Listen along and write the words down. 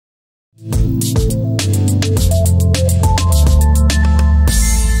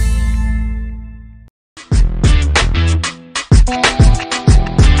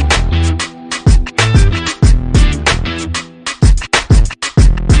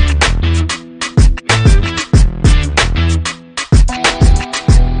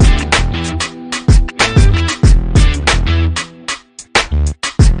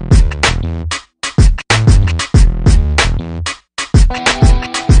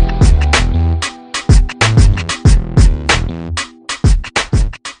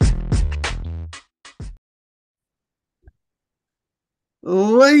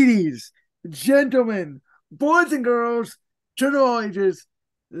Ladies, gentlemen, boys and girls, children of all ages,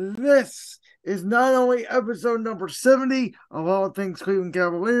 this is not only episode number 70 of All Things Cleveland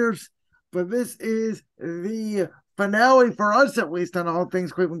Cavaliers, but this is the finale for us, at least, on All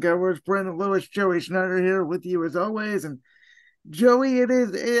Things Cleveland Cavaliers. Brandon Lewis, Joey Schneider here with you as always. And Joey,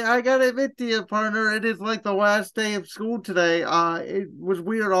 I gotta admit to you, partner, it is like the last day of school today. It was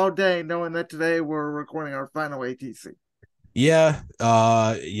weird all day knowing that today we're recording our final ATC. Yeah,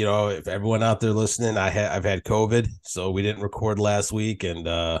 if everyone out there listening, I've had COVID, so we didn't record last week, and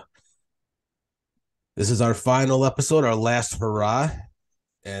this is our final episode, our last hurrah,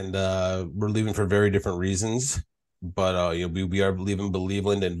 and we're leaving for very different reasons, but we are leaving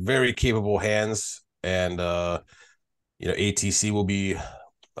Cleveland in very capable hands, and ATC will be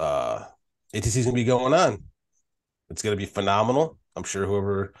ATC's gonna be going on. It's gonna be phenomenal. I'm sure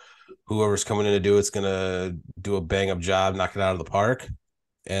whoever's coming in to do it's gonna do a bang up job, knock it out of the park,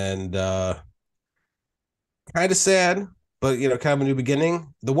 and kind of sad, but kind of a new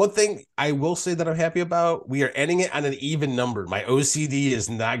beginning. The one thing I will say that I'm happy about, we are ending it on an even number. My OCD is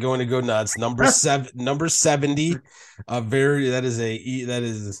not going to go nuts. Number 70.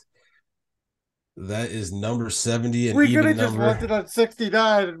 That is number 70. And we could have just left it on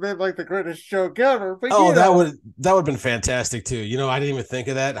 69 and made like the greatest joke ever. But that would have been fantastic too. I didn't even think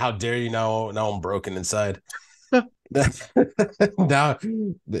of that. How dare you? Now I'm broken inside. Now,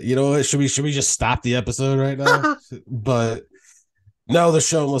 should we just stop the episode right now? But no, the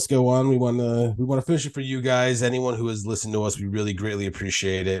show must go on. We want to finish it for you guys. Anyone who has listened to us, we really greatly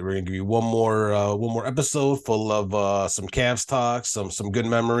appreciate it. We're gonna give you one more episode full of some Cavs talk, some good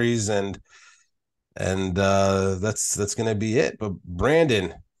memories, and that's gonna be it. But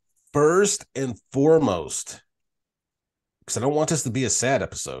Brandon, first and foremost, because I don't want this to be a sad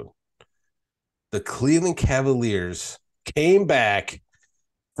episode, the Cleveland Cavaliers came back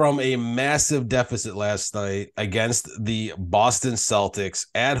from a massive deficit last night against the Boston Celtics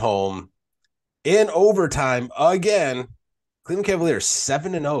at home in overtime again. Cleveland Cavaliers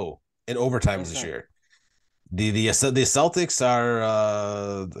 7-0 in overtimes this year. The Celtics are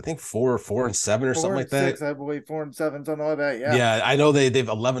I think 4-7 or something like that. 4-6, I believe 4-7, something like that. Yeah, I know they've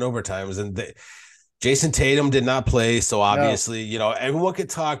 11 overtimes, and Jason Tatum did not play, so obviously everyone could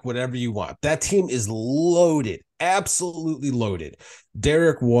talk whatever you want. That team is loaded, absolutely loaded.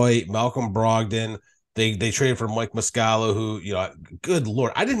 Derek White, Malcolm Brogdon. They traded for Mike Muscala, who good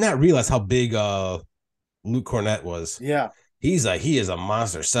Lord, I did not realize how big Luke Cornett was. Yeah, he is a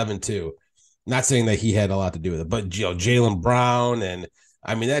monster, 7'2". Not saying that he had a lot to do with it, but Jaylen Brown, and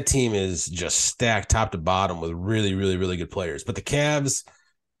I mean that team is just stacked top to bottom with really, really, really good players. But the Cavs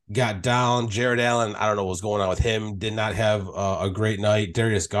got down. Jared Allen, I don't know what's going on with him. Did not have a great night.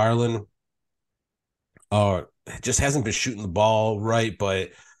 Darius Garland just hasn't been shooting the ball right,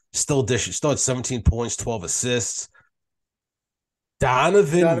 but still had 17 points, 12 assists.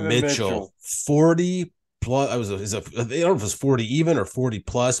 Donovan Mitchell, 40 plus. I don't know if it was 40 even or 40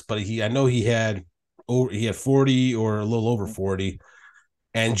 plus, but I know he had 40 or a little over 40,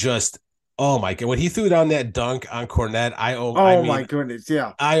 and just oh my god, when he threw down that dunk on Cornette, my goodness,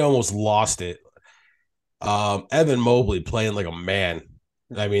 yeah, I almost lost it. Evan Mobley playing like a man.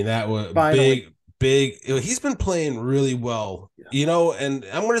 I mean, that was big. He's been playing really well, and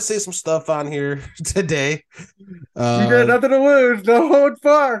I'm going to say some stuff on here today. You got nothing to lose. No hold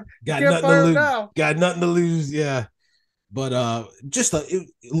far. Got nothing to lose. Now. Got nothing to lose. Yeah. But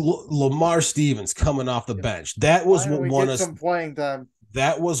Lamar Stevens coming off the bench. That was what won us some playing time.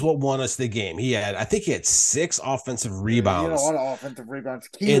 That was what won us the game. I think he had 6 offensive rebounds. A lot of offensive rebounds.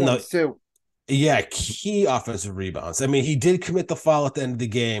 Key ones too. Yeah, key offensive rebounds. I mean, he did commit the foul at the end of the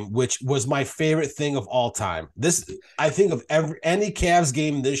game, which was my favorite thing of all time. I think of any Cavs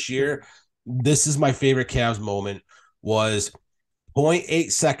game this year, this is my favorite Cavs moment, was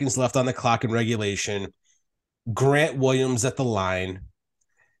 0.8 seconds left on the clock in regulation. Grant Williams at the line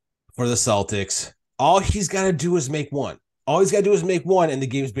for the Celtics. All he's got to do is make one. And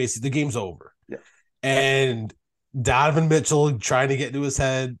the game's over. Yeah. And Donovan Mitchell trying to get into his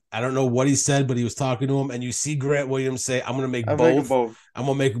head. I don't know what he said, but he was talking to him. And you see Grant Williams say, I'm going to make I'm making both. both. I'm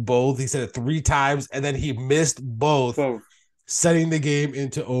going to make both. He said it 3 times, and then he missed both, Both. setting the game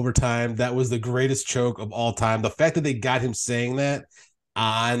into overtime. That was the greatest choke of all time. The fact that they got him saying that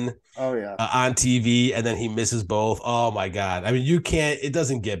on Oh yeah. on TV and then he misses both. Oh my God. I mean, you can't, it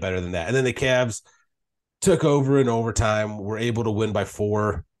doesn't get better than that. And then the Cavs took over in overtime, were able to win by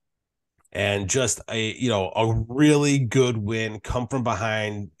 4, and just a really good win, come from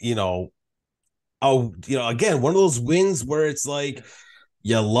behind, again, one of those wins where it's like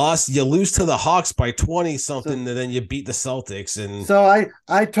you lose to the Hawks by 20 something, So and then you beat the Celtics. And so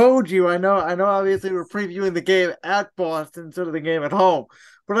I told you, I know obviously we're previewing the game at Boston instead of the game at home.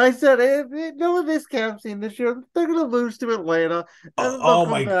 But I said knowing this Cavs team this year, they're gonna lose to Atlanta and then they'll oh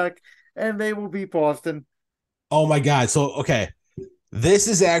come my back and they will beat Boston. oh my God. So okay, this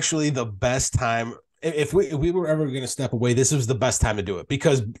is actually the best time. If we were ever going to step away, this was the best time to do it,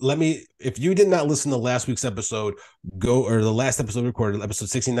 because if you did not listen to last week's episode, or the last episode recorded, episode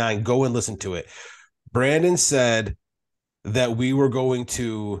 69, go and listen to it. Brandon said that we were going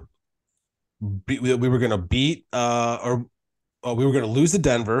to beat or we were going to lose to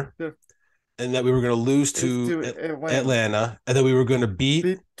Denver, Yeah. and that we were going to lose It's to to Atlanta. Atlanta, and then we were going to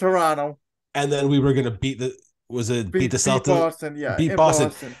Beat Toronto. and then we were going to beat the Beat Celtics, Boston, yeah, beat in Boston.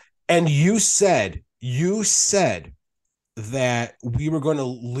 Boston. And you said that we were going to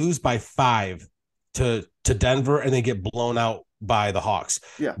lose by 5 to Denver and then get blown out by the Hawks.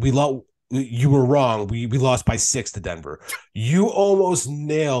 Yeah. You were wrong. We lost by 6 to Denver. You almost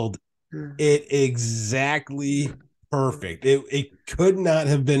nailed it exactly perfect. It could not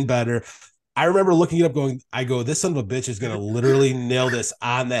have been better. I remember looking it up this son of a bitch is going to literally nail this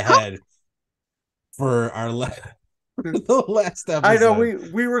on the head for the last episode. I know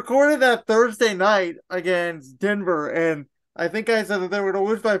we recorded that Thursday night against Denver, and I think I said that they were going to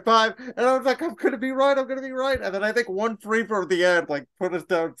lose by 5, and I was like, I'm going to be right, and then I think one free for the end like put us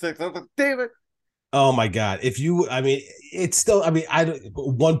down 6. I was like, damn it. Oh my God! It's still.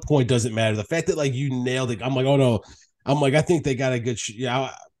 One point doesn't matter. The fact that like you nailed it, I'm like, oh no, I'm like, I think they got a good,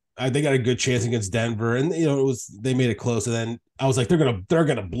 they got a good chance against Denver, and they made it close, and then I was like, they're gonna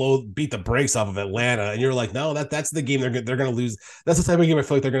beat the brakes off of Atlanta, and you're like, no, that's the game they're gonna lose. That's the type of game I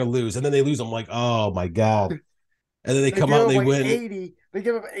feel like they're gonna lose, and then they lose. I'm like, oh my God! And then they come out and they like win. 80. They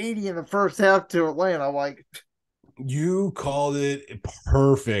give up 80 in the first half to Atlanta. Like, you called it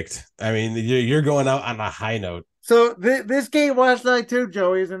perfect. I mean, you're going out on a high note. so this game last night too,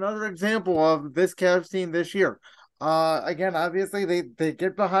 Joey, is another example of this Cavs team this year. Again, obviously they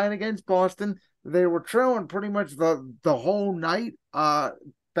get behind against Boston. They were trailing pretty much the whole night,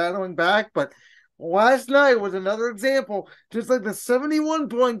 battling back. But last night was another example, just like the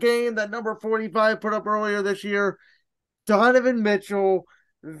 71-point game that number 45 put up earlier this year. Donovan Mitchell,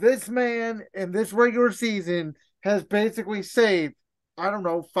 this man in this regular season has basically saved, I don't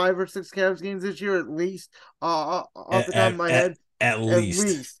know, 5 or 6 Cavs games this year at least, off the top of my head. At At least.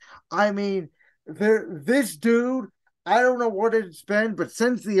 least. I mean, this dude, I don't know what it's been, but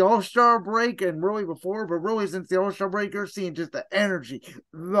since the All-Star break and really before, but really since the All-Star break, you're seeing just the energy,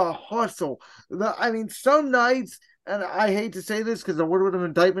 the hustle. Some nights, and I hate to say this because I would have an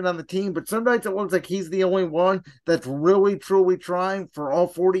indictment on the team, but some nights it looks like he's the only one that's really, truly trying for all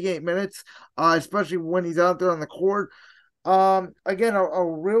 48 minutes, especially when he's out there on the court. Again, a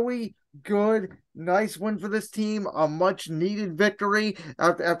really good, nice win for this team, a much needed victory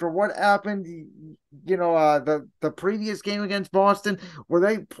after what happened, the previous game against Boston, where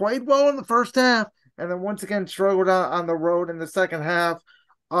they played well in the first half and then once again struggled on the road in the second half.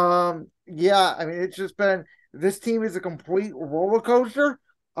 Yeah, I mean, it's just been, this team is a complete roller coaster.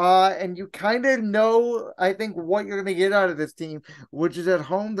 And you kind of know, I think, what you're going to get out of this team, which is at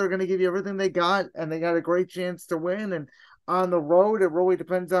home, they're going to give you everything they got, and they got a great chance to win. And on the road, it really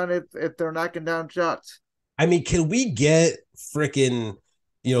depends on if they're knocking down shots. I mean, can we get freaking,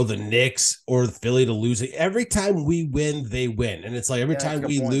 the Knicks or Philly to lose it? Every time we win, they win. And it's like every time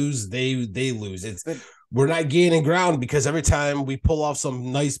we lose, they lose. We're not gaining ground, because every time we pull off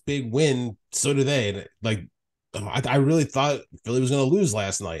some nice big win, so do they. And like, I really thought Philly was going to lose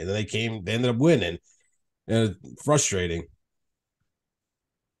last night, and then they ended up winning. And frustrating.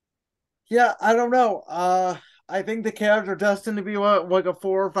 Yeah, I don't know. I think the Cavs are destined to be like a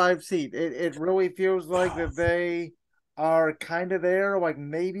 4 or 5 seed. It really feels like that are kind of there. Like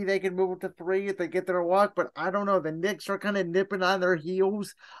maybe they can move it to 3 if they get their luck, but I don't know. The Knicks are kind of nipping on their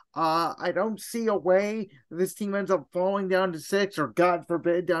heels. I don't see a way this team ends up falling down to 6 or God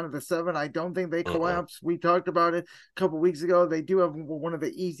forbid down to the 7. I don't think they Uh-uh. collapse. We talked about it a couple weeks ago. They do have one of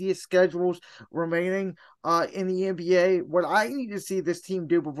the easiest schedules remaining in the NBA. What I need to see this team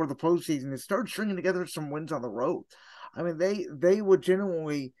do before the postseason is start stringing together some wins on the road. I mean, they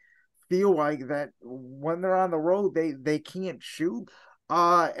legitimately feel like that when they're on the road, they can't shoot.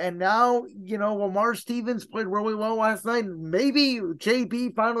 And now, Lamar Stevens played really well last night. Maybe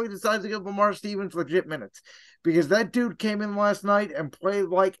JB finally decides to give Lamar Stevens legit minutes because that dude came in last night and played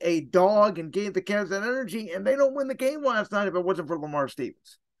like a dog and gave the Cavs that energy, and they don't win the game last night if it wasn't for Lamar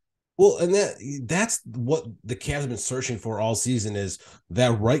Stevens. Well, and that's what the Cavs have been searching for all season is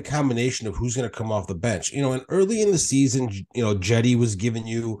that right combination of who's going to come off the bench. And early in the season, Jetty was giving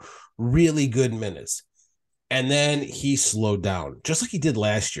you really good minutes. And then he slowed down, just like he did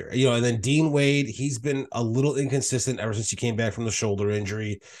last year. And then Dean Wade, he's been a little inconsistent ever since he came back from the shoulder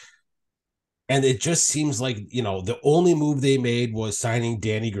injury. And it just seems like, the only move they made was signing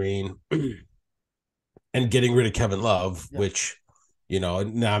Danny Green and getting rid of Kevin Love, Yeah. which, now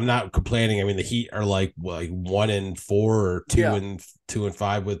I'm not complaining. I mean, the Heat are like 1-4 or two Yeah. and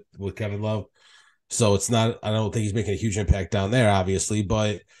 2-5 with Kevin Love. So it's not, I don't think he's making a huge impact down there, obviously,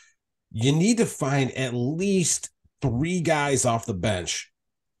 but you need to find at least 3 guys off the bench.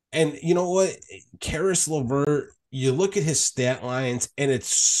 And you know what? Karis LeVert, you look at his stat lines and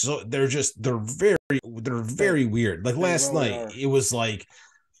they're They very weird. Like they last really night, are. it was like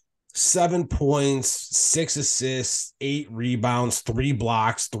 7 points, 6 assists, 8 rebounds, 3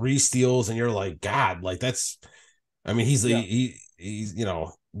 blocks, 3 steals, and you're like, God, like that's. I mean, Yeah. he's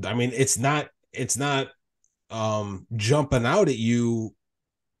I mean, it's not jumping out at you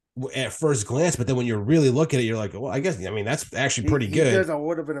at first glance, but then when you really look at it, you're like, well, I mean, that's actually He pretty he does good. a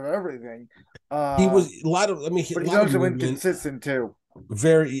little bit of everything. He Uh was a lot of, I mean, a but he's lot of also movement, inconsistent too.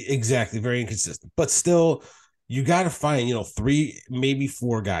 very inconsistent, but still, you got to find, 3, maybe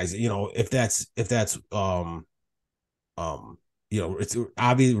 4 guys, if that's um, it's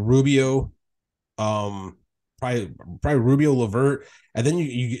obviously Rubio, um, probably Rubio, Levert, and then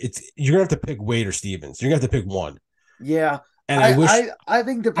you're gonna have to pick Wade or Stevens. You're gonna have to pick one. Yeah. And I I, wish I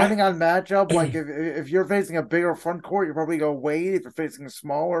think I depending on matchup, like I if you're facing a bigger front court, you probably go Wade. If you're facing a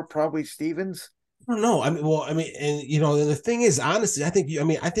smaller, probably Stevens. don't know. And the thing is, honestly, I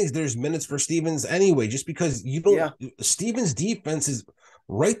think there's minutes for Stevens anyway, just because you don't. Yeah. Stevens' defense is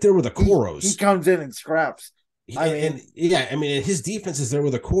right there with the He Koros. comes in and scraps. I And mean, yeah, I mean, his defense is there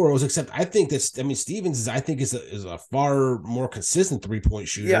with the Koros. Except I think Stevens is I think is a far more consistent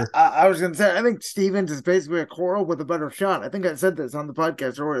 3-point yeah, shooter, I was gonna say I think Stevens is basically a Coral with a better shot. I think I said this on the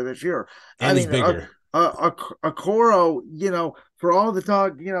podcast earlier this year. I and he's mean, bigger. a Coro, for all the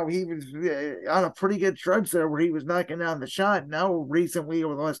talk, he was on a pretty good stretch there where he was knocking down the shot. Now recently,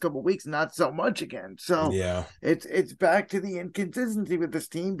 over the last couple of weeks, not so much again. So Yeah, it's back to the inconsistency with this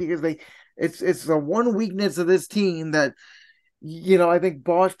team because it's the one weakness of this team that I think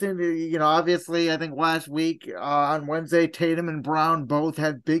Boston, obviously, I think last week on Wednesday, Tatum and Brown both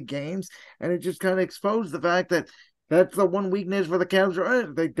had big games, and it just kind of exposed the fact that that's the one weakness for the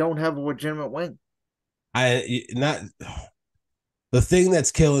Cavs. They don't have a legitimate wing. I not the thing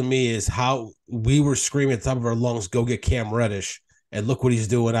that's killing me is how we were screaming at the top of our lungs, "Go get Cam Reddish!" And look what he's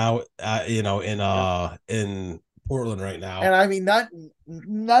doing out, Yeah, in Portland right now. and I mean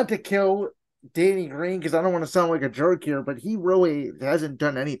not to kill Danny Green because I don't want to sound like a jerk here, but he really hasn't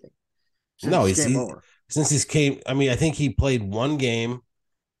done anything since No, this game over. since he's came. I mean, I think he played one game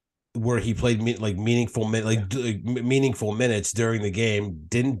where he played Yeah, meaningful minutes during the game.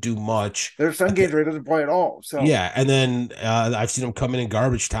 Didn't do much. there's some games where he doesn't play at all. So Yeah, and then I've seen him come in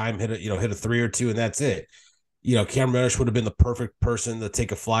garbage time, hit a 3 or 2, and that's it. Cam Reddish would have been the perfect person to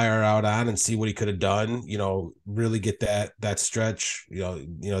take a flyer out on and see what he could have done. Really get that stretch.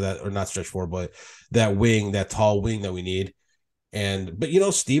 That, or not stretch for, but that tall wing that we need.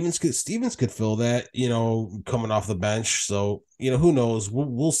 But Stevens could fill that. Coming off the bench. So who knows?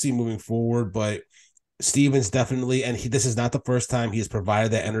 We'll see moving forward, but. Stevens definitely, and this is not the first time he's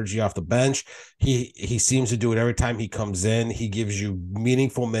provided that energy off the bench. He seems to do it every time he comes in. He gives you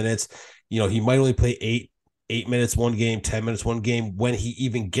meaningful minutes. He might only play 8 minutes one game, 10 minutes one game when he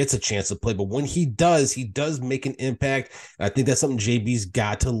even gets a chance to play. But when he does make an impact. And I think that's something JB's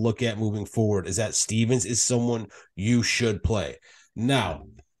got to look at moving forward. Is that Stevens is someone you should play. Now,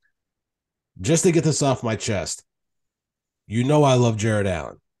 just to get this off my chest, I love Jared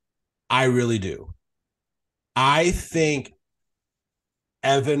Allen. I really do. I think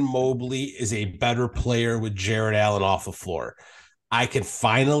Evan Mobley is a better player with Jared Allen off the floor. I can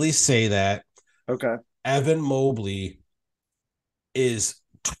finally say that Okay. Evan Mobley is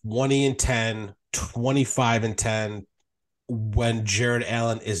 20 and 10, 25 and 10 when Jared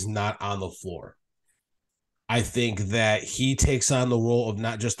Allen is not on the floor. I think that he takes on the role of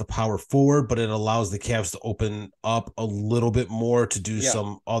not just the power forward, but it allows the Cavs to open up a little bit more to do Yeah.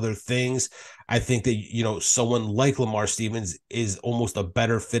 some other things. I think that, someone like Lamar Stevens is almost a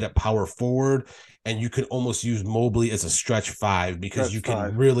better fit at power forward. And you can almost use Mobley as a stretch five because Stretch you can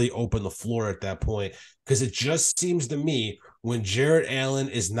five. really open the floor at that point. Because it just seems to me when Jared Allen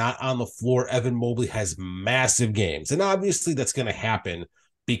is not on the floor, Evan Mobley has massive games. And obviously that's going to happen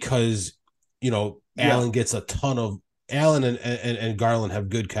because Yeah. Allen gets a ton of Allen and Garland have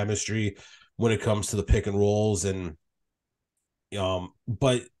good chemistry when it comes to the pick and rolls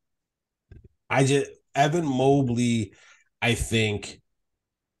but I just Evan Mobley, I think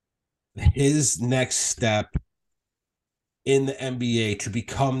his next step in the NBA to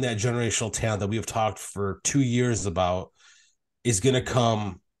become that generational talent that we have talked for 2 years about is going to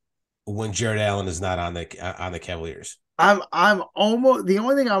come when Jared Allen is not on the Cavaliers. I'm almost the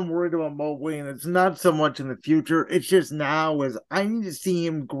only thing I'm worried about Mobley, and it's not so much in the future. It's just now is I need to see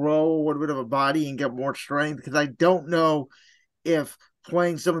him grow a little bit of a body and get more strength because I don't know if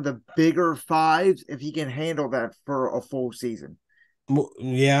playing some of the bigger fives if he can handle that for a full season.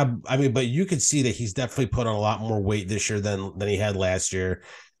 Yeah, I mean, but you could see that he's definitely put on a lot more weight this year than he had last year.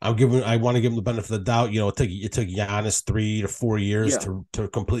 I want to give him the benefit of the doubt. It took Giannis 3 to 4 years Yeah, to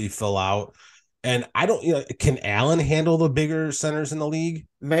completely fill out. And I don't, can Allen handle the bigger centers in the league?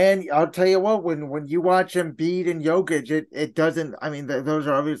 man, I'll tell you what. When you watch him beat and Jokic, it doesn't. I mean, those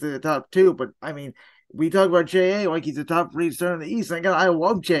are obviously the top two, but I mean, we talk about JA like he's the top three center in the East. And again, I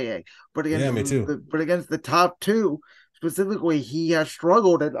love JA, but Yeah, against me too. the top two specifically, he has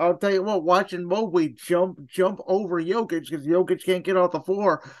struggled. And I'll tell you what, watching Mobley jump over Jokic because Jokic can't get off the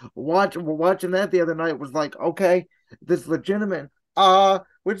floor. Watching that the other night was like, okay, this is legitimate.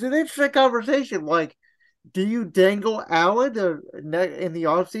 Which is an interesting conversation. Like, do you dangle Allen in the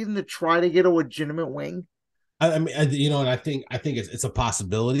offseason to try to get a legitimate wing? I mean, and I think it's a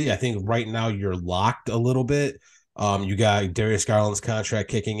possibility. I think right now you're locked a little bit. You got Darius Garland's contract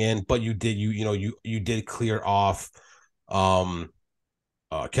kicking in, but you did clear off um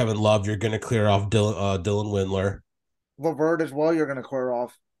Kevin Love. You're going to clear off Dylan Windler. Levert as well, you're going to clear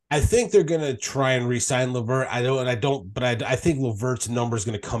off. I think they're going to try and re-sign Levert. But I think Levert's number is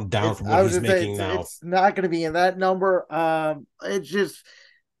going to come down It's from what I was he's gonna say making now. it's not going to be in that number. It's just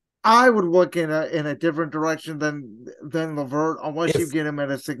I would look in a different direction than Levert unless you If get him at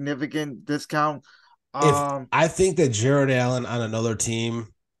a significant discount. if Um, I think that Jared Allen on another team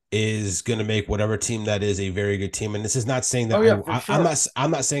is going to make whatever team that is a very good team, and this is not saying that oh yeah, for sure.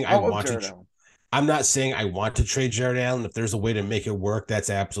 I'm not saying I I love want to. Jared Allen. I'm not saying I want to trade Jared Allen. If there's a way to make it work, that's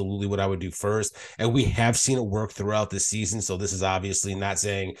absolutely what I would do first. And we have seen it work throughout the season. So this is obviously not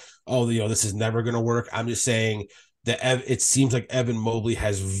saying, oh, this is never going to work. I'm just saying that it seems like Evan Mobley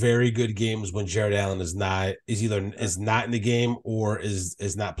has very good games when Jared Allen is not in the game or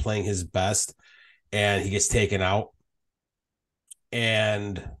is not playing his best, and he gets taken out.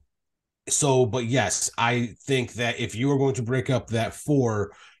 And so, but yes, I think that if you are going to break up that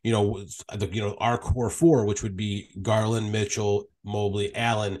four, our core four, which would be Garland, Mitchell, Mobley,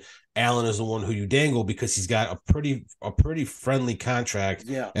 Allen. Allen is the one who you dangle because he's got a pretty friendly contract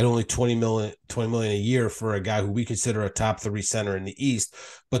Yeah, at only 20 million a year for a guy who we consider a top three center in the East.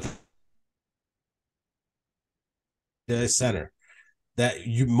 But the center that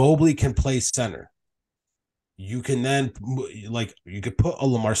you Mobley can play center. You can then you could put a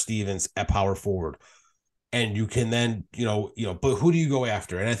Lamar Stevens at power forward, and you can then but who do you go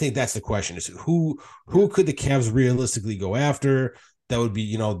after? And I think that's the question: is who yeah. could the Cavs realistically go after that would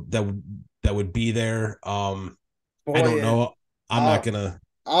be that would be there? I don't Boy, know. I'm not I'll gonna.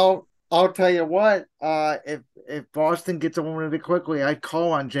 I'll tell you what. If Boston gets eliminated quickly, I'd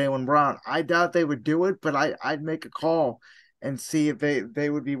call on Jaylen Brown. I doubt they would do it, but I'd make a call and see if they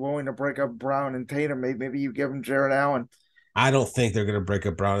would be willing to break up Brown and Tatum. Maybe you give them Jared Allen. I don't think they're gonna break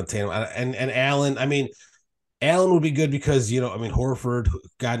up Brown and Tatum and Allen. I mean, Allen would be good because I mean Horford,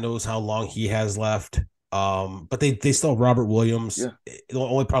 God knows how long he has left. But they still have Robert Williams. Yeah, The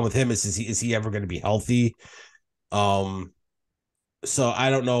only problem with him is he ever going to be healthy? Um, so I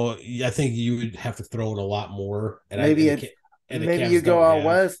don't know. I think you would have to throw in a lot more, and I maybe and it. the Maybe you Cavs go don't out have.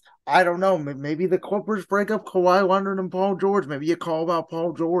 west. I don't know. Maybe the Clippers break up Kawhi Leonard and Paul George. Maybe you call about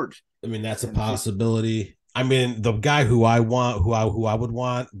Paul George I mean, that's a and see. possibility. I mean, the guy who I want, who I would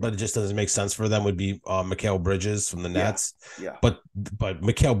want, but it just doesn't make sense for them would be Mikal Bridges from the Yeah, Nets. yeah, But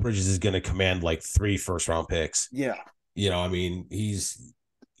Mikal Bridges is going to command like 3 first-round picks. yeah. I mean, he's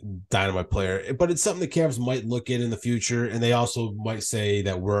dynamite player, but it's something the Cavs might look at in the future, and they also might say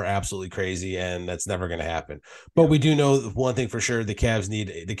that we're absolutely crazy and that's never going to happen. But Yeah. we do know one thing for sure: the Cavs need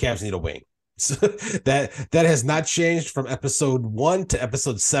a wing. So that has not changed from episode 1 to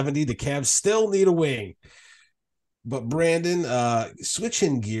episode 70. The Cavs still need a wing. But Brandon,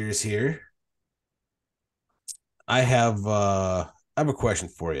 switching gears here, I have a question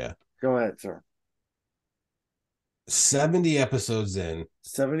for you. Go ahead, sir. 70 episodes in,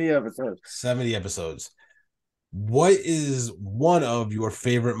 70 episodes. 70 episodes. What is one of your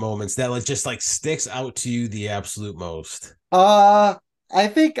favorite moments that like just like sticks out to you the absolute most? Uh, I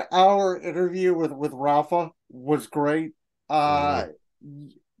think our interview with Rafa was great.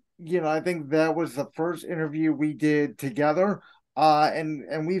 Mm-hmm. I think that was the first interview we did together.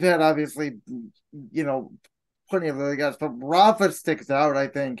 And we've had obviously, you know, plenty of other guys, but Rafa sticks out, I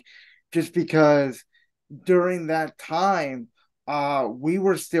think, just because during that time, we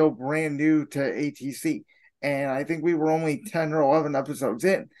were still brand new to ATC. And I think we were only 10 or 11 episodes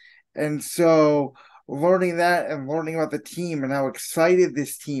in. And so learning that and learning about the team and how excited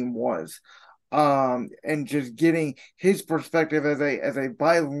this team was, and just getting his perspective as a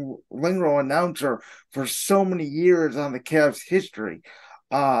bilingual announcer for so many years on the Cavs history.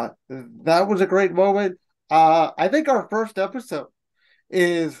 That was a great moment. I think our first episode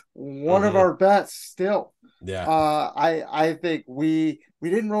is one of Mm-hmm. our best still. Yeah. I think we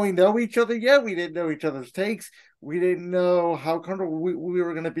didn't really know each other yet. We didn't know each other's takes. We didn't know how comfortable we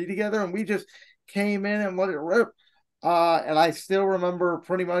were going to be together, and we just came in and let it rip. And I still remember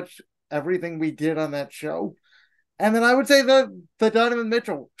pretty much everything we did on that show. And then I would say the Donovan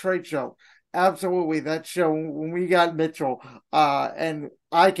Mitchell trade show. Absolutely, that show when we got Mitchell, and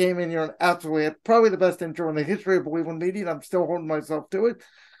I came in here and absolutely had probably the best intro in the history of Believe in Media. I'm still holding myself to it.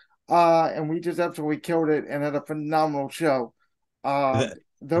 And we just absolutely killed it and had a phenomenal show. That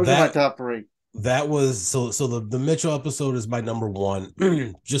Those are my that top three. that was so the Mitchell episode is my number one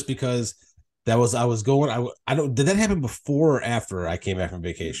just because that was I was going I don't did that happen before or after I came back from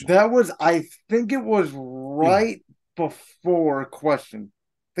vacation? That was, I think it was right before question.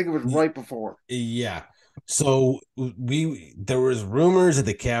 I think it was right before. Yeah. So we there was rumors that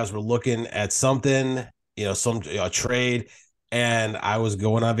the Cavs were looking at something, some a trade, and I was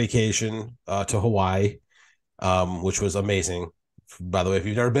going on vacation to Hawaii, which was amazing. By the way, if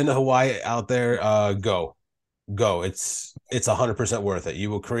you've never been to Hawaii out there, go. It's 100% worth it. You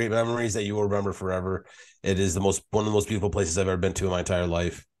will create memories that you will remember forever. It is one of the most beautiful places I've ever been to in my entire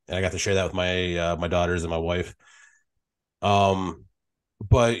life, and I got to share that with my daughters and my wife. Um,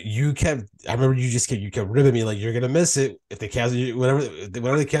 but I remember you kept ribbing me like you're gonna miss it if the Cavs whatever the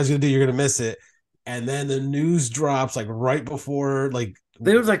Cavs gonna do, you're gonna miss it. And then the news drops like right before like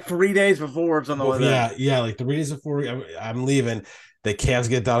It was like 3 days before or something well, like that. yeah, like 3 days before I'm leaving, the Cavs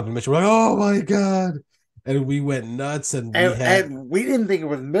get down to Mitchell. We're like, oh my god! And we went nuts, and And we didn't think it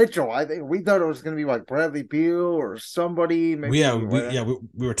was Mitchell. I think we thought it was going to be like Bradley Beal or somebody. Maybe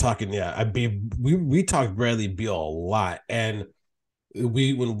we were talking. Yeah, we talked Bradley Beal a lot, and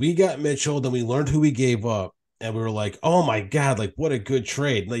when we got Mitchell, then we learned who we gave up, and we were like, oh my god, like what a good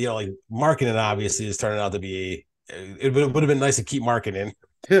trade. Like marketing obviously is turning out to be. It would have been nice to keep marketing.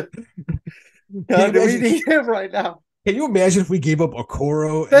 Can you God, we imagine? need him right now. Can you imagine if we gave up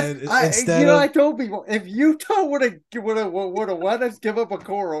Okoro That's and instead I of told people if Utah would have let us give up a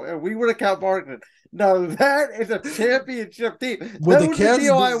Coro and we would have kept marketing. Now that is a championship team. would That the was the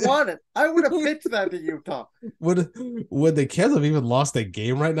deal I Cavs wanted. I would have pitched that to Utah. would would the Cavs have even lost that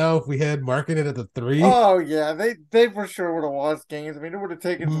game right now if we had marketed at the 3? Oh yeah, they for sure would have lost games. I mean, it would have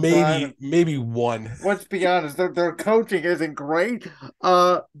taken some time. Maybe one. Let's be honest, their coaching isn't great.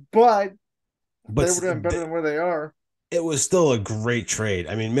 But But they would have been better than where they are. it was still a great trade.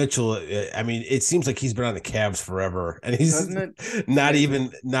 I mean, Mitchell. I mean, it seems like he's been on the Cavs forever, and he's Doesn't it? not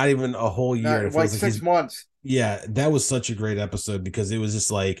even a whole year. Not It like feels like he's 6 months. yeah. That was such a great episode because it was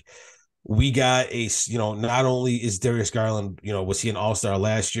just like we got not only is Darius Garland, was he an all-star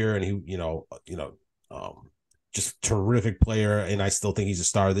last year and he, um, just terrific player. And I still think he's a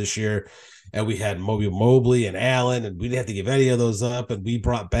star this year. And we had Mobley and Allen, and we didn't have to give any of those up. And we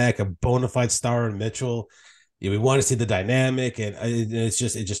brought back a bona fide star in Mitchell. Yeah, we want to see the dynamic, and it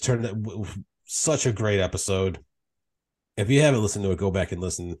just turned out such a great episode. If you haven't listened to it, go back and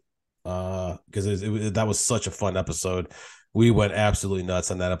listen, because that was such a fun episode. We went absolutely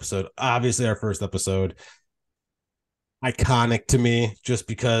nuts on that episode. Obviously, our first episode, iconic to me, just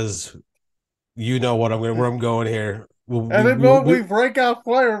because You know where I'm going here. Evan Mobley breakout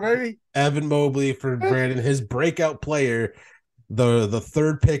player, baby. Evan Mobley for Brandon, his breakout player. The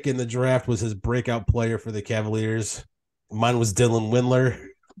third pick in the draft was his breakout player for the Cavaliers. Mine was Dylan Windler.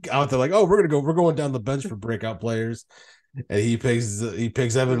 Out there like, oh, we're going down the bench for breakout players, and he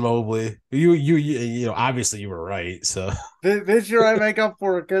picks Evan Mobley. You know, obviously you were right. So This year I make up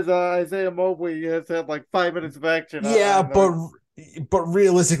for it because Isaiah Mobley has had like 5 minutes of action yeah, on the. but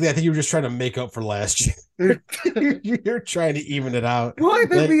realistically, I think you were just trying to make up for last year. You're trying to even it out. Well, I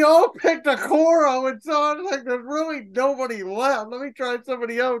think Like, we all picked a Coro, and so it's like there's really nobody left. Let me try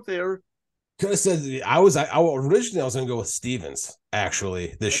somebody else here. could have said originally I was gonna go with Stevens actually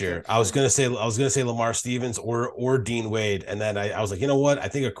this That's year. interesting. I was gonna say Lamar Stevens or Dean Wade, and then I was like, you know what? I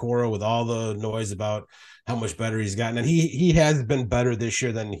think Okoro with all the noise about how much better he's gotten, and he has been better this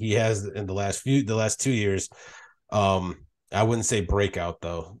year than he has in the last 2 years. I wouldn't say breakout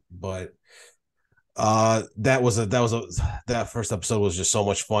though, but that first episode was just so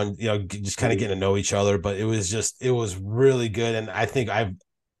much fun, you know, just kind of getting to know each other, but it was really good. And I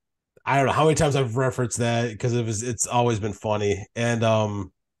don't know how many times I've referenced that because it's always been funny. And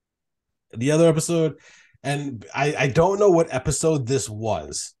the other episode, and I don't know what episode this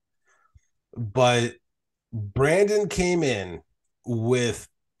was, but Brandon came in with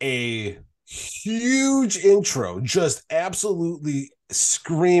a huge intro, just absolutely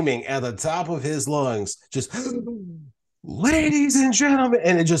screaming at the top of his lungs, just ladies and gentlemen,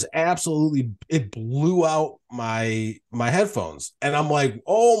 and it just absolutely it blew out my headphones, and I'm like,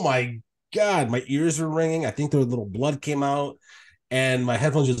 oh my god, my ears are ringing. I think their little blood came out, and my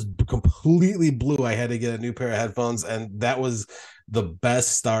headphones just completely blew. I had to get a new pair of headphones, and that was the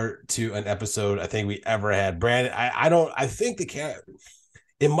best start to an episode I think we ever had. Brandon, I don't I think the cat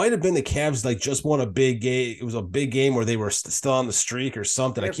it might have been the Cavs like just won a big game. It was a big game where they were still on the streak or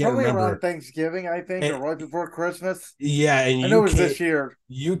something. I Yeah, can't probably around remember. Thanksgiving, I think, or And, right before Christmas. yeah, and I know it was this year.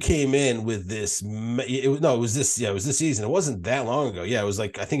 you came in with this. No, it was this. Yeah, it was this season. It wasn't that long ago. Yeah, it was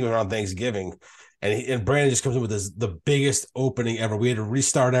like I think it was around Thanksgiving, and Brandon just comes in with the biggest opening ever. We had to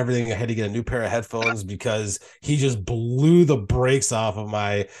restart everything. I had to get a new pair of headphones because he just blew the brakes off of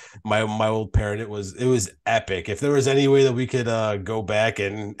my old pair. And it was epic. If there was any way that we could go back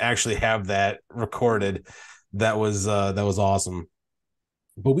and actually have that recorded, that was awesome.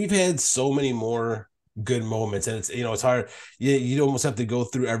 But we've had so many more good moments, and it's hard. You almost have to go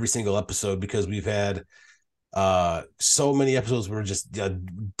through every single episode because we've had so many episodes where we're just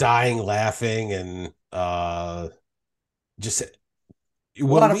dying laughing and just A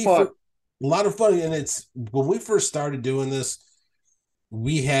when lot of we fun. a lot of fun. And it's when we first started doing this,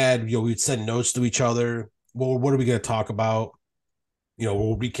 we had we'd send notes to each other. Well, what are we going to talk about?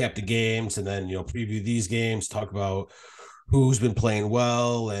 We'll recap the games and then preview these games, talk about who's been playing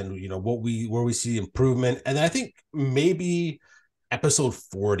well and where we see improvement. And I think maybe episode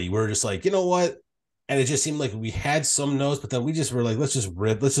 40, we're just like, you know what? And it just seemed like we had some notes, but then we just were like, let's just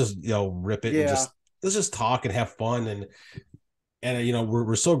rip it and Yeah. just let's just talk and have fun. And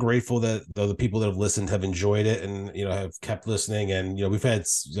we're so grateful that the people that have listened have enjoyed it and have kept listening. And we've had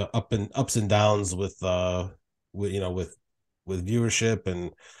ups and downs with with viewership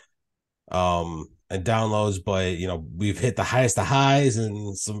and downloads, but we've hit the highest of highs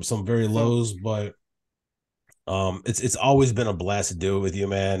and some very So lows, but it's always been a blast to do it with you,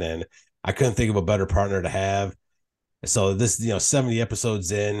 man, and I couldn't think of a better partner to have. So this 70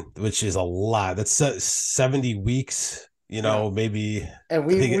 episodes in, which is a lot. That's 70 weeks, yeah. maybe. And I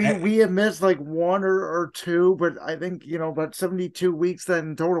we think we we have missed like one or two, but I think about 72 weeks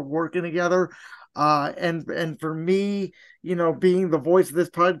then total working together. And for me, being the voice of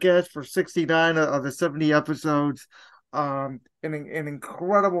this podcast for 69 of the 70 episodes, an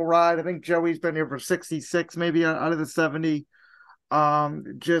incredible ride. I think Joey's been here for 66 maybe out of the 70.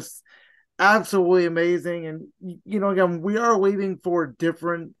 Just absolutely amazing. And again, we are leaving for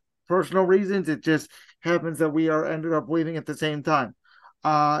different personal reasons. It just happens that we are ended up leaving at the same time.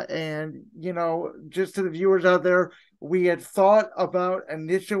 And just to the viewers out there, we had thought about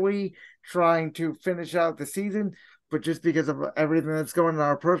initially trying to finish out the season, but just because of everything that's going on in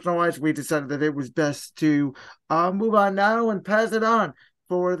our personal lives, we decided that it was best to move on now and pass it on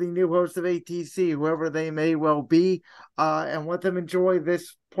for the new host of ATC, whoever they may well be, and let them enjoy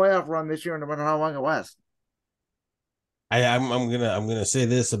this playoff run this year, no matter how long it lasts. I'm gonna say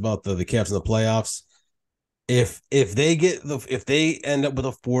this about the Cavs in the playoffs. If they end up with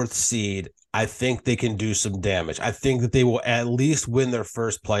a fourth seed, I think they can do some damage. I think that they will at least win their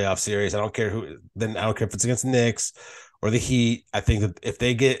first playoff series. I don't care if it's against the Knicks or the Heat. I think that if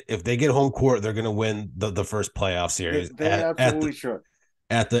they get home court, they're going to win the first playoff series They absolutely should.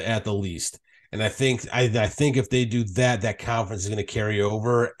 at the least. And I think if they do that, that confidence is going to carry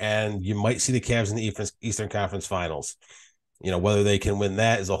over, and you might see the Cavs in the Eastern Conference Finals. Whether they can win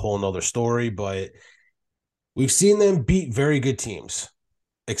that is a whole nother story, but we've seen them beat very good teams,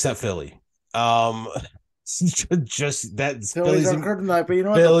 except Philly. Um, just that Phillies Philly's are kryptonite, but you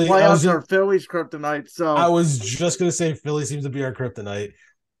know what? The Philly. playoffs are Phillies kryptonite. I So was just gonna say Philly seems to be our kryptonite.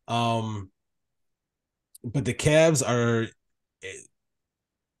 Um, but the Cavs are.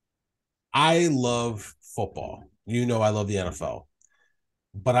 I love football. I love the NFL,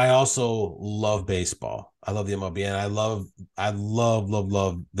 but I also love baseball. I love the MLB, and I love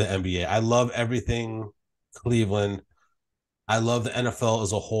the NBA. I love everything Cleveland. I love the NFL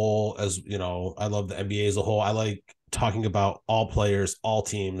as a whole. I love the NBA as a whole. I like talking about all players, all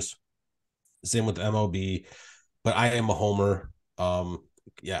teams. Same with the MLB, but I am a homer.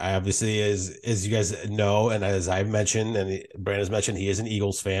 Yeah, I obviously, as you guys know, and as I've mentioned, and Brandon's mentioned, he is an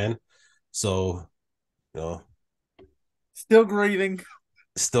Eagles fan. So, you know, still grieving.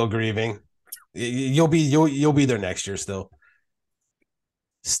 still grieving. You'll be there next year still.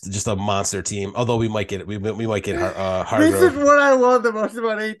 Just a monster team. Although we might get This is Hargrove. what I love the most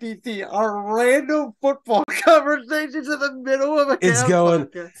about ATC: our random football conversations in the middle of a It's Cavs going,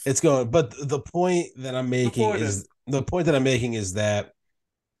 podcast. it's going. But the point that I'm The making point is, is that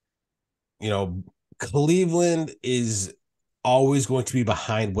you know Cleveland is always going to be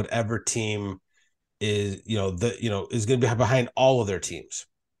behind whatever team is going to be behind all of their teams,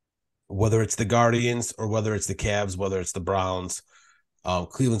 whether it's the Guardians or whether it's the Cavs, whether it's the Browns.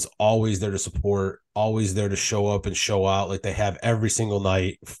 Cleveland's always there to support, always there to show up and show out like they have every single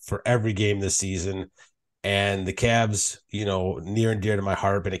night for every game this season. And the Cavs, near and dear to my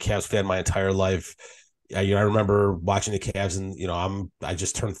heart, been a Cavs fan my entire life. I remember watching the Cavs, and I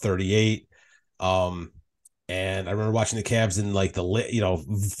just turned 38. Um, and I remember watching the Cavs in like the late,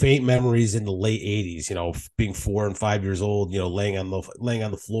 faint memories in the late 80s, being 4 and 5 years old, laying on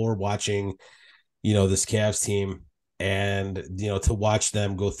the floor watching, this Cavs team, and to watch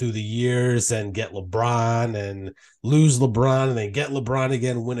them go through the years and get LeBron and lose LeBron and then get LeBron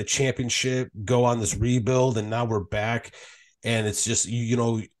again, win a championship, go on this rebuild, and now we're back. And it's just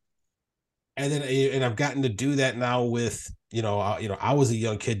and I've gotten to do that now with I was a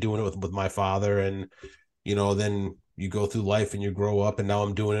young kid doing it with my father, and then you go through life and you grow up, and now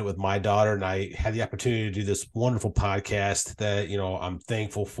I'm doing it with my daughter, and I had the opportunity to do this wonderful podcast that I'm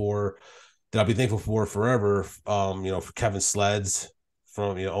thankful for, that I'll be thankful for forever. For Kevin Sleds,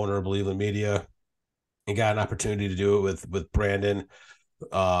 from owner of Believe in Media, and got an opportunity to do it with Brandon.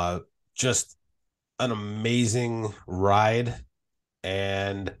 Just an amazing ride,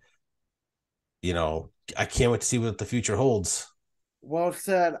 and I can't wait to see what the future holds. well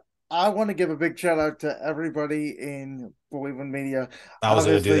said. I want to give a big shout out to everybody in Believe in Media. I was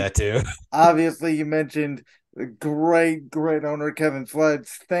going to do Obviously, that too. obviously, you mentioned the great owner Kevin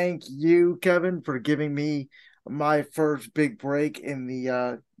Floods. Thank you, Kevin, for giving me my first big break in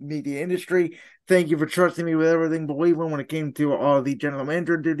the media industry. Thank you for trusting me with everything Believe in when it came to all the general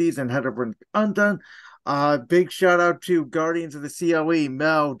manager duties and head of content. Big shout out to Guardians of the CLE,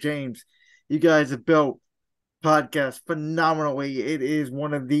 Mel, James. You guys have built podcast phenomenally. It is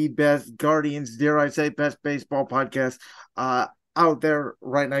one of the best Guardians, dare I say, best baseball podcasts out there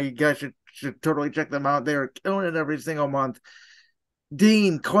right now. You guys should totally check them out. They are killing it every single month.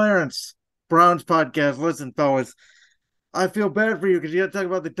 Dean, Clarence, Browns podcast. Listen, fellas, I feel bad for you because you got to talk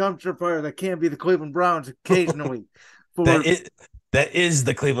about the dumpster fire that can be the Cleveland Browns occasionally. that For is that is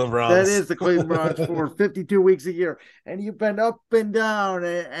the Cleveland That Browns. is the Cleveland Browns for 52 weeks a year. And you've been up and down.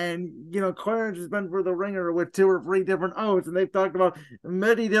 And Clarence has been for the ringer with 2 or 3 different O's. And they've talked about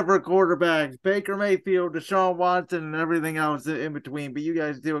many different quarterbacks, Baker Mayfield, Deshaun Watson, and everything else in between. But you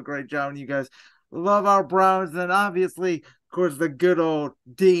guys do a great job. And you guys love our Browns. And obviously, of course, the good old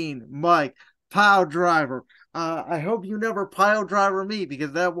Dean, Mike, pile driver. I hope you never pile driver me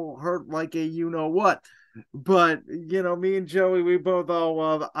because that will hurt like a you know what. But me and Joey, we both all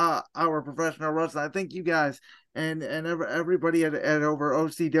love our professional wrestling. I thank you guys and everybody at over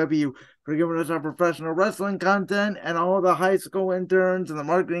OCW for giving us our professional wrestling content, and all the high school interns and the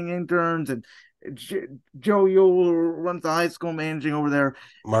marketing interns, and Joe Yule runs the high school managing over there.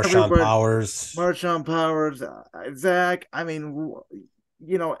 Marshawn Everybody, Powers. Marshawn Powers, Zach. I mean,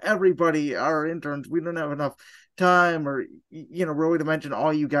 everybody, our interns. We don't have enough time or really to mention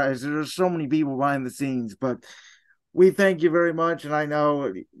all you guys. There's so many people behind the scenes, but we thank you very much. And I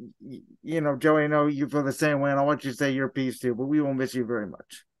know, Joey, I know you feel the same way, and I want you to say your piece too, but we will miss you very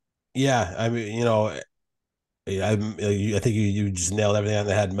much. Yeah, I mean, I think you just nailed everything on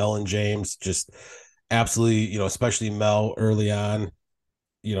the head. Mel and James, just absolutely, especially Mel early on.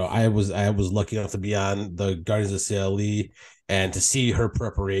 I was lucky enough to be on the Guardians of CLE and to see her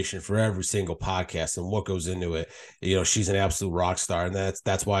preparation for every single podcast and what goes into it. She's an absolute rock star, and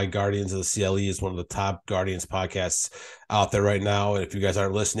that's why Guardians of the CLE is one of the top Guardians podcasts out there right now. And if you guys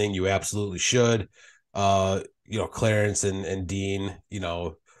aren't listening, you absolutely should. Clarence and Dean,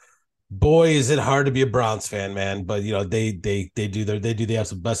 boy, is it hard to be a Browns fan, man. But they do the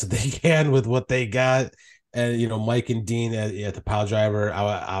absolute best that they can with what they got. And Mike and Dean at the Pile Driver.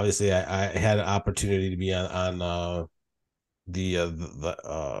 I had an opportunity to be on the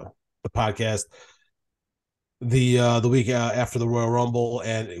podcast the week after the Royal Rumble,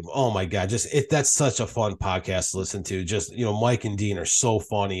 and oh my god, that's such a fun podcast to listen to. Just Mike and Dean are so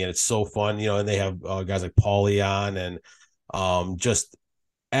funny, and it's so fun. And they have guys like Paulie on, and just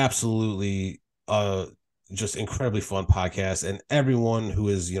absolutely just incredibly fun podcast. And everyone who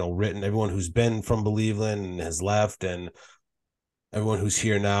is written, everyone who's been from Believeland and has left, and everyone who's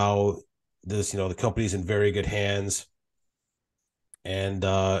here now, the company's in very good hands. And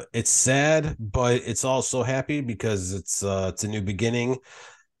it's sad, but it's also happy because it's a new beginning.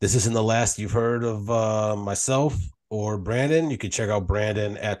 This isn't the last you've heard of myself or Brandon. You can check out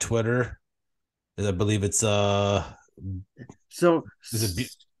Brandon at Twitter. I believe it's So is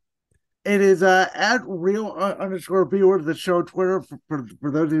it it is at real underscore B word the show Twitter. For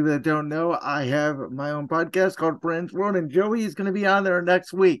those of you that don't know, I have my own podcast called Friends World, and Joey is going to be on there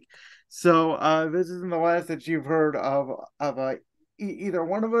next week. So this isn't the last that you've heard of either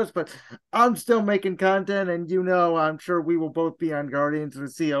one of us, but I'm still making content, and I'm sure we will both be on Guardians of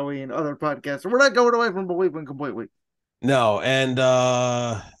the COE and other podcasts. So we're not going away from Believing completely. no, and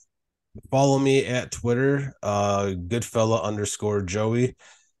follow me at Twitter, goodfella underscore Joey.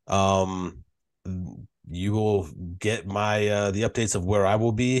 Um, you will get my the updates of where I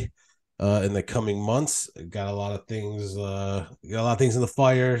will be in the coming months. Got a lot of things, in the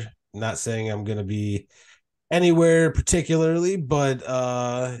fire. Not saying I'm gonna be anywhere particularly, but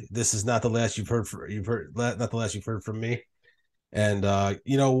this is not the last not the last you've heard from me. And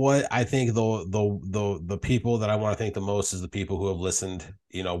you know what? I think the people that I want to thank the most is the people who have listened.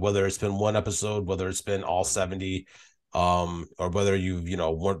 Whether it's been one episode, whether it's been all 70, or whether you've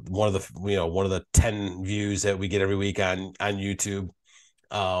one of the 10 views that we get every week on YouTube.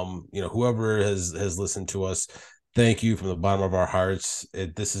 Whoever has listened to us, thank you from the bottom of our hearts.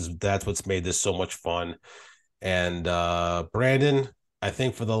 That's what's made this so much fun. And Brandon, I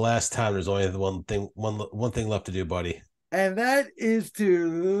think for the last time, there's only one thing left to do, buddy. And that is to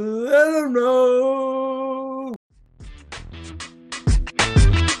let them know